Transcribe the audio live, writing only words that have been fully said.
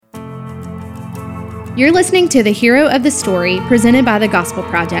You're listening to The Hero of the Story, presented by the Gospel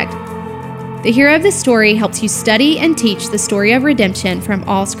Project. The Hero of the Story helps you study and teach the story of redemption from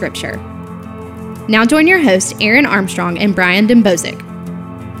all Scripture. Now join your hosts, Aaron Armstrong and Brian Dembowczyk.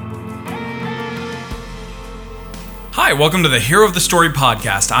 Hi, welcome to the Hero of the Story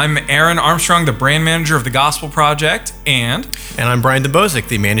podcast. I'm Aaron Armstrong, the brand manager of the Gospel Project, and I'm Brian Dembowczyk,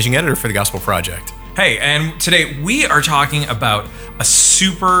 the managing editor for the Gospel Project. Hey, and today we are talking about a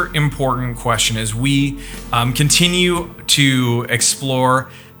super important question as we continue to explore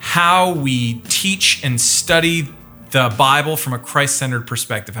how we teach and study the Bible from a Christ-centered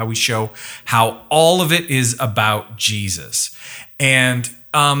perspective, how we show how all of it is about Jesus. And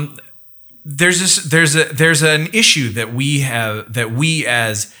there's an issue that we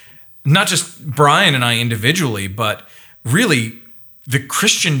as not just Brian and I individually, but really the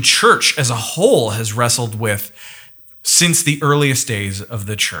Christian church as a whole has wrestled with since the earliest days of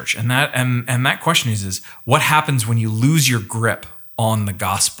the church. And that question is what happens when you lose your grip on the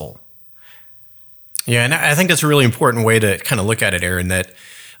gospel? Yeah, and I think that's a really important way to kind of look at it, Aaron, that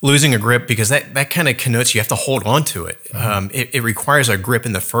losing a grip, because that kind of connotes you have to hold on to it. Mm-hmm. It requires a grip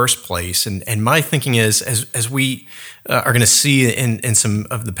in the first place. And my thinking is, as we are going to see in some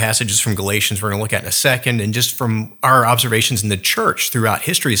of the passages from Galatians we're going to look at in a second, and just from our observations in the church throughout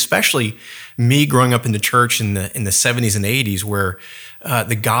history, especially me growing up in the church in the 70s and 80s, where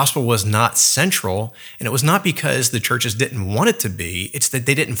the gospel was not central, and it was not because the churches didn't want it to be. It's that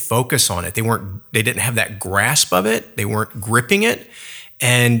they didn't focus on it. They didn't have that grasp of it. They weren't gripping it.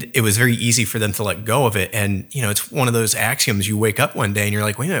 And it was very easy for them to let go of it. And, it's one of those axioms. You wake up one day and you're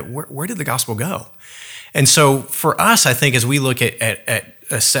like, wait a minute, where did the gospel go? And so for us, I think as we look at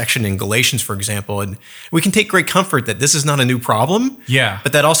a section in Galatians, for example, and we can take great comfort that this is not a new problem. Yeah.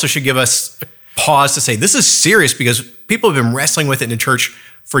 But that also should give us a pause to say, this is serious because people have been wrestling with it in the church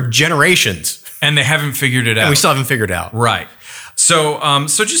for generations. And they haven't figured it out. And we still haven't figured it out. Right. So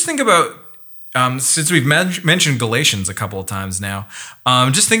just think about, since we've mentioned Galatians a couple of times now,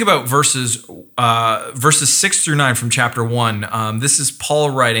 just think about verses 6 through 9 from chapter 1. This is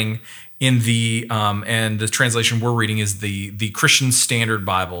Paul writing in the, and the translation we're reading is the Christian Standard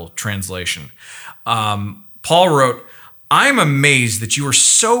Bible translation. Paul wrote, "I am amazed that you are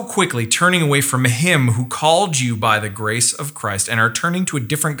so quickly turning away from him who called you by the grace of Christ and are turning to a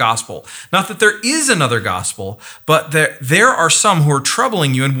different gospel. Not that there is another gospel, but there are some who are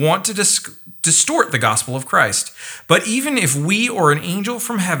troubling you and want to distort the gospel of Christ. But even if we or an angel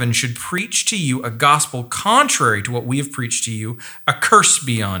from heaven should preach to you a gospel contrary to what we have preached to you, a curse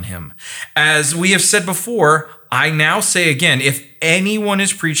be on him. As we have said before, I now say again, if anyone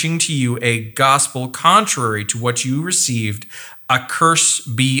is preaching to you a gospel contrary to what you received, a curse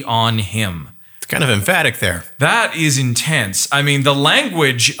be on him." It's kind of emphatic there. That is intense. I mean, the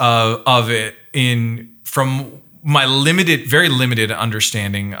language of it from my very limited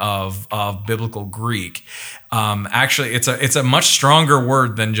understanding of biblical Greek, actually, it's a much stronger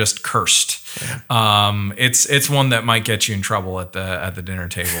word than just cursed. Yeah. It's one that might get you in trouble at the dinner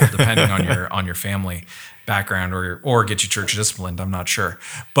table, depending on your family background or get you church disciplined. I'm not sure,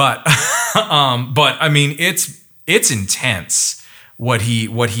 but I mean, it's intense. What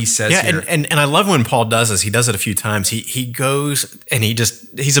he says here. And I love when Paul does this. He does it a few times. He goes and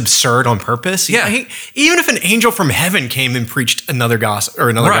he's absurd on purpose. Even if an angel from heaven came and preached another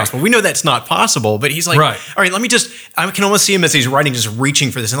gospel, we know that's not possible. But he's like, all right, I can almost see him as he's writing, just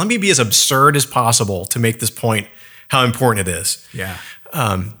reaching for this. And let me be as absurd as possible to make this point, how important it is. Yeah.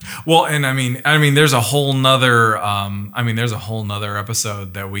 Well, and I mean, there's a whole nother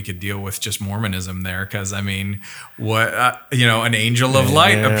episode that we could deal with just Mormonism there, because I mean, an angel of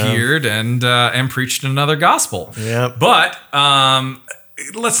light appeared and preached another gospel. Yeah. But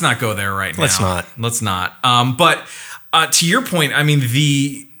let's not go there right now. Let's not. But to your point, I mean,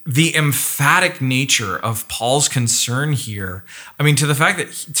 the emphatic nature of Paul's concern here. I mean, to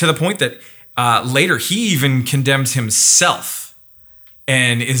the point that later he even condemns himself.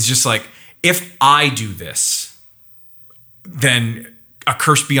 And is just like, if I do this, then a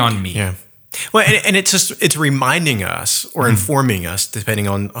curse be on me. Yeah. Well, and it's reminding us or informing us, depending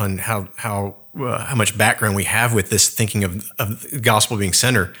on how much background we have with this thinking of the gospel being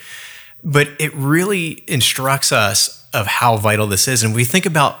centered. But it really instructs us of how vital this is. And we think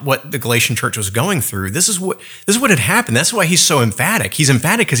about what the Galatian church was going through. This is what had happened. That's why he's so emphatic. He's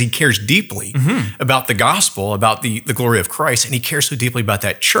emphatic because he cares deeply about the gospel, about the glory of Christ, and he cares so deeply about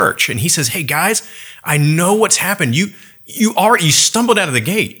that church. And he says, hey guys, I know what's happened. You stumbled out of the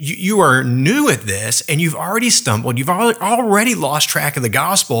gate. You are new at this, and you've already stumbled. You've already lost track of the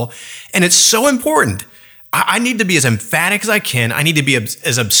gospel, and it's so important. I need to be as emphatic as I can. I need to be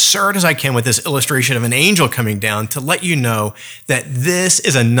as absurd as I can with this illustration of an angel coming down to let you know that this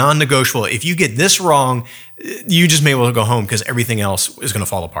is a non-negotiable. If you get this wrong, you just may well go home because everything else is going to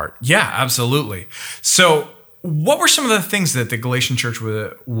fall apart. Yeah, absolutely. So what were some of the things that the Galatian church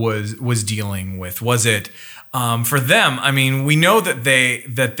was dealing with? Was it for them? I mean, we know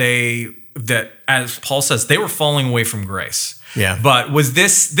that as Paul says, they were falling away from grace. Yeah. But was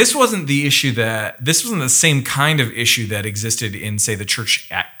this wasn't the issue this wasn't the same kind of issue that existed in, say, the church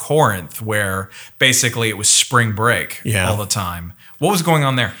at Corinth, where basically it was spring break all the time. What was going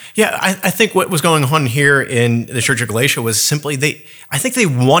on there? Yeah, I think what was going on here in the church of Galatia was simply I think they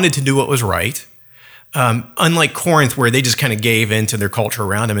wanted to do what was right. Unlike Corinth, where they just kind of gave into their culture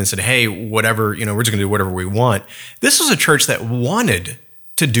around them and said, hey, whatever, we're just going to do whatever we want. This was a church that wanted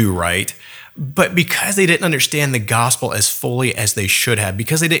to do right, but because they didn't understand the gospel as fully as they should have,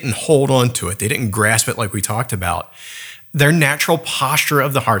 because they didn't hold on to it, they didn't grasp it like we talked about, their natural posture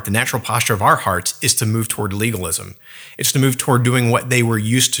of the heart, the natural posture of our hearts, is to move toward legalism. It's to move toward doing what they were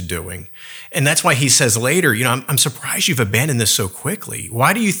used to doing. And that's why he says later, I'm surprised you've abandoned this so quickly.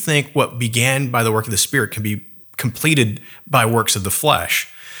 Why do you think what began by the work of the Spirit can be completed by works of the flesh?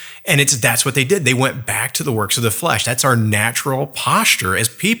 And that's what they did. They went back to the works of the flesh. That's our natural posture as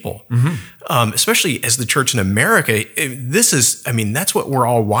people, especially as the church in America. That's what we're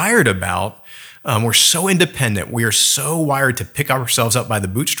all wired about. We're so independent. We are so wired to pick ourselves up by the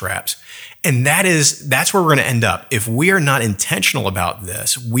bootstraps. And that's where we're going to end up. If we are not intentional about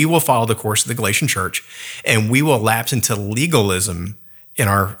this, we will follow the course of the Galatian church, and we will lapse into legalism in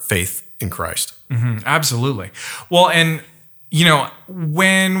our faith in Christ. Mm-hmm, absolutely. Well, and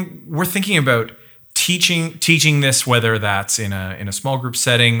when we're thinking about teaching this, whether that's in a small group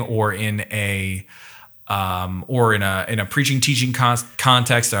setting or in a preaching teaching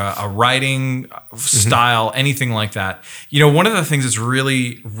context, a writing style, anything like that. One of the things that's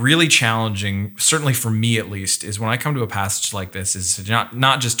really, really challenging, certainly for me at least, is when I come to a passage like this, is to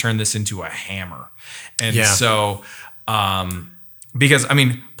not just turn this into a hammer. And so, because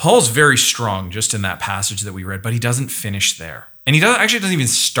Paul's very strong just in that passage that we read, but he doesn't finish there. And he doesn't even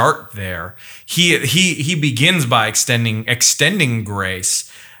start there. He begins by extending grace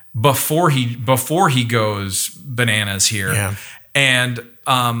before he goes bananas here. Yeah. And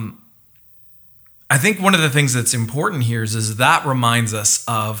I think one of the things that's important here is that reminds us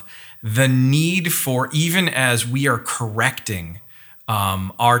of the need for, even as we are correcting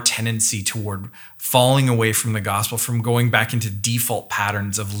our tendency toward falling away from the gospel, from going back into default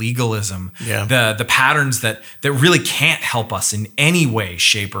patterns of legalism, the patterns that really can't help us in any way,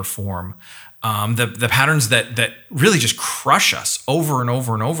 shape, or form, the patterns that really just crush us over and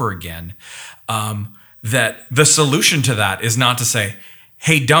over and over again, that the solution to that is not to say,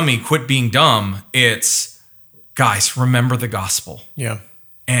 hey, dummy, quit being dumb. It's, guys, remember the gospel. Yeah.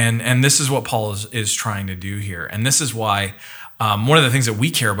 And this is what Paul is trying to do here. And this is why one of the things that we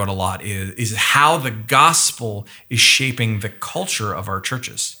care about a lot is how the gospel is shaping the culture of our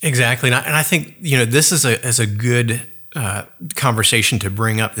churches. Exactly. And I think, this is a good conversation to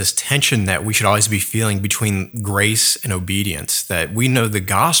bring up this tension that we should always be feeling between grace and obedience, that we know the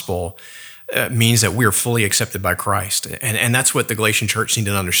gospel means that we are fully accepted by Christ. And that's what the Galatian church need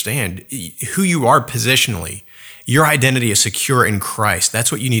to understand. Who you are positionally, your identity is secure in Christ.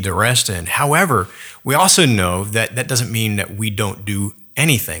 That's what you need to rest in. However, we also know that doesn't mean that we don't do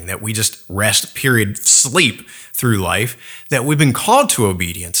anything, that we just rest, period, sleep through life, that we've been called to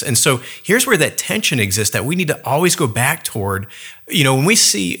obedience. And so here's where that tension exists, that we need to always go back toward, when we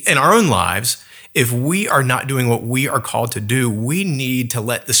see in our own lives, if we are not doing what we are called to do, we need to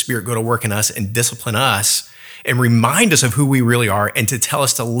let the Spirit go to work in us and discipline us and remind us of who we really are and to tell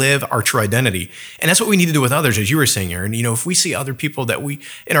us to live our true identity. And that's what we need to do with others, as you were saying, Aaron. If we see other people that we,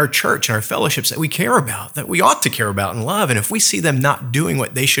 in our church, in our fellowships, that we care about, that we ought to care about and love, and if we see them not doing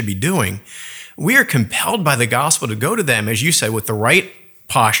what they should be doing, we are compelled by the gospel to go to them, as you said, with the right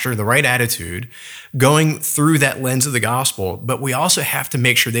posture, the right attitude, going through that lens of the gospel. But we also have to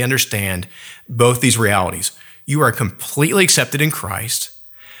make sure they understand both these realities. You are completely accepted in Christ,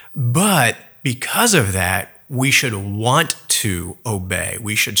 but because of that, we should want to obey.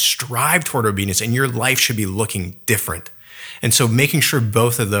 We should strive toward obedience, and your life should be looking different. And so making sure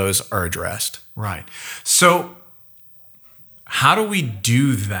both of those are addressed. Right. So how do we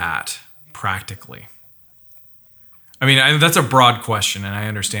do that practically? That's a broad question, and I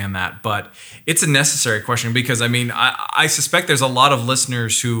understand that, but it's a necessary question because, I suspect there's a lot of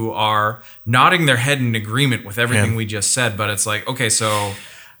listeners who are nodding their head in agreement with everything we just said, but it's like, okay, so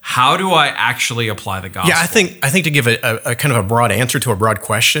how do I actually apply the gospel? Yeah, I think to give a kind of a broad answer to a broad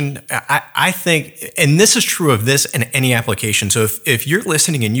question, I think, and this is true of this and any application. So if you're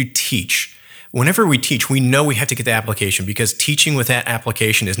listening and you teach, whenever we teach, we know we have to get the application, because teaching with that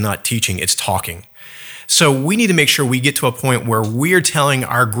application is not teaching, it's talking. So we need to make sure we get to a point where we're telling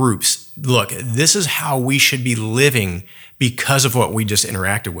our groups, look, this is how we should be living because of what we just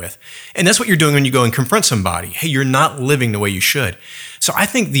interacted with. And that's what you're doing when you go and confront somebody. Hey, you're not living the way you should. So I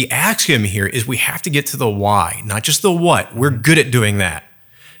think the axiom here is we have to get to the why, not just the what. We're good at doing that.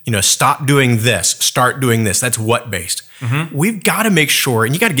 Stop doing this, start doing this. That's what based. Mm-hmm. We've got to make sure,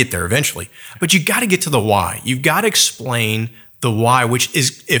 and you got to get there eventually, but you got to get to the why. You've got to explain the why, which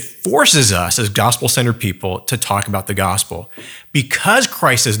is, it forces us as gospel-centered people to talk about the gospel. Because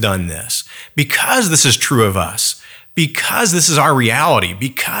Christ has done this, because this is true of us, because this is our reality,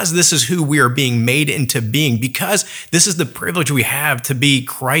 because this is who we are being made into being, because this is the privilege we have to be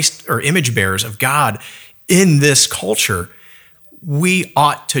Christ or image bearers of God in this culture, we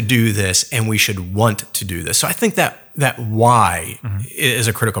ought to do this and we should want to do this. So I think that why is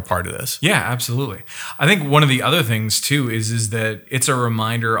a critical part of this. Yeah, absolutely. I think one of the other things too is that it's a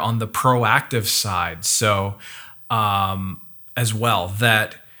reminder on the proactive side. So as well,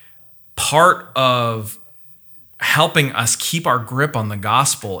 that part of helping us keep our grip on the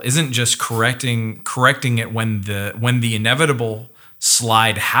gospel isn't just correcting it when the inevitable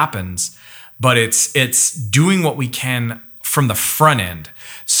slide happens, but it's doing what we can from the front end.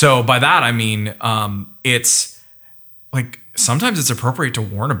 So by that I mean it's like sometimes it's appropriate to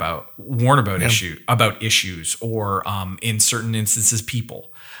warn about issues or in certain instances people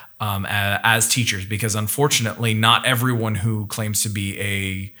as teachers, because unfortunately not everyone who claims to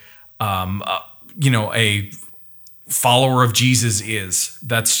be a follower of Jesus is.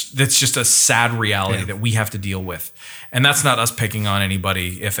 That's just a sad reality that we have to deal with. And that's not us picking on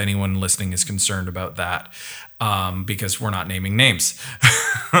anybody, if anyone listening is concerned about that, because we're not naming names.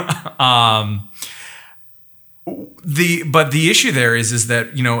 But the issue there is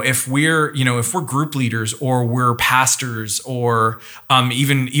that, if we're group leaders or we're pastors or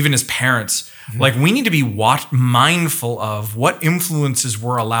even as parents, like we need to be mindful of what influences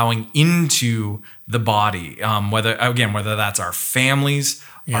we're allowing into the body, whether that's our families,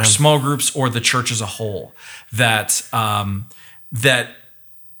 our small groups, or the church as a whole. That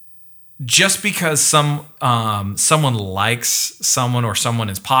just because someone likes someone or someone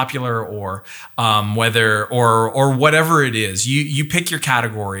is popular or whatever it is, you pick your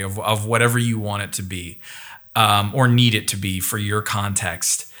category of whatever you want it to be or need it to be for your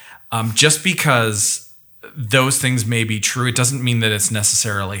context. Just because those things may be true, it doesn't mean that it's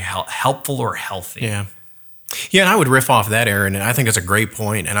necessarily helpful or healthy. Yeah, and I would riff off that, Aaron, and I think that's a great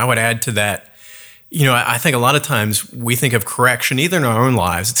point. And I would add to that, I think a lot of times we think of correction either in our own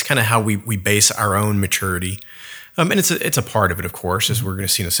lives. It's kind of how we base our own maturity. And it's a part of it, of course, as we're going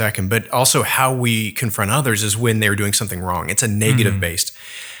to see in a second, but also how we confront others is when they're doing something wrong. It's a negative based.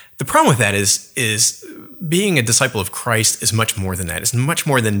 The problem with that is being a disciple of Christ is much more than that. It's much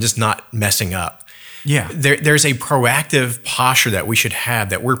more than just not messing up. Yeah. There's a proactive posture that we should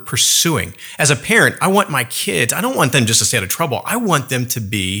have that we're pursuing. As a parent, I want my kids, I don't want them just to stay out of trouble. I want them to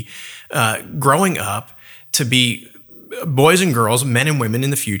be growing up to be boys and girls, men and women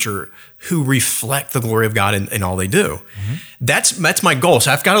in the future who reflect the glory of God in all they do. Mm-hmm. That's my goal.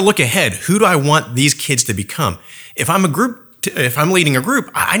 So I've got to look ahead. Who do I want these kids to become? If I'm leading a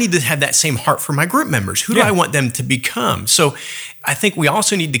group, I need to have that same heart for my group members. Who do I want them to become? So I think we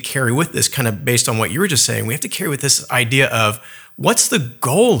also need to carry with this, kind of based on what you were just saying, we have to carry with this idea of what's the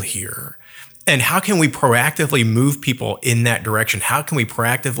goal here? And how can we proactively move people in that direction? How can we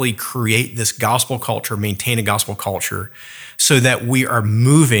proactively create this gospel culture, maintain a gospel culture, so that we are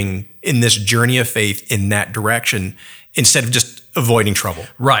moving in this journey of faith in that direction instead of just avoiding trouble?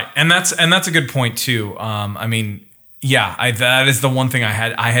 Right. And that's a good point too. That is the one thing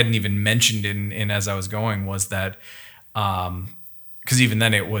I hadn't even mentioned in as I was going, was that because even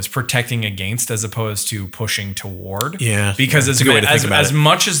then it was protecting against as opposed to pushing toward. Yeah. Because as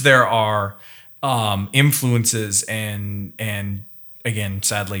much as there are influences and again,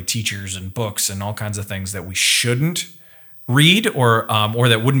 sadly, teachers and books and all kinds of things that we shouldn't read or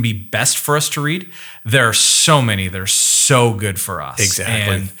that wouldn't be best for us to read, there are so many that are so good for us.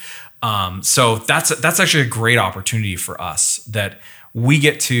 Exactly. And so that's actually a great opportunity for us, that we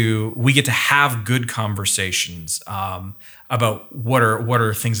get to have good conversations about what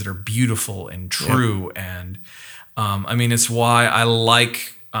are things that are beautiful and true. Yeah. And it's why I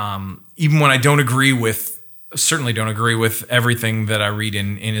like, even when I don't agree with certainly don't agree with everything that I read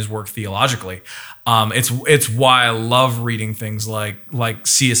in his work theologically. It's why I love reading things like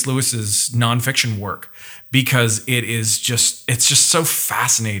C.S. Lewis's nonfiction work, because it's just so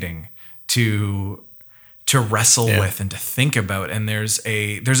fascinating to wrestle with and to think about. And there's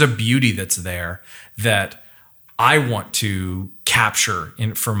a beauty that's there that I want to capture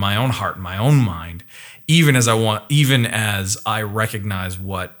for my own heart and my own mind, even as I recognize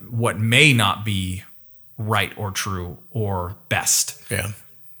what may not be right or true or best. Yeah.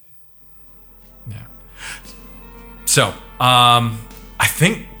 So, I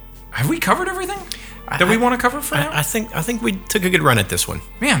think, have we covered everything that we want to cover for now? I think we took a good run at this one.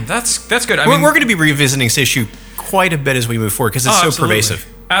 Man, that's good. We're going to be revisiting this issue quite a bit as we move forward, because it's so pervasive.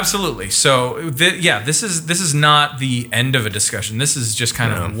 Absolutely. So, this is not the end of a discussion. This is just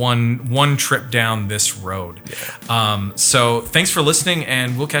kind of one trip down this road. Yeah. So, thanks for listening,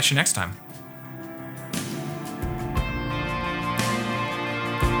 and we'll catch you next time.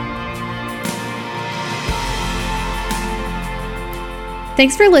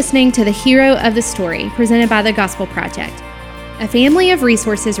 Thanks for listening to The Hero of the Story, presented by the Gospel Project, a family of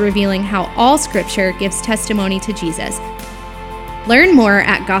resources revealing how all Scripture gives testimony to Jesus. Learn more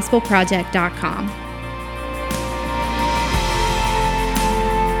at gospelproject.com.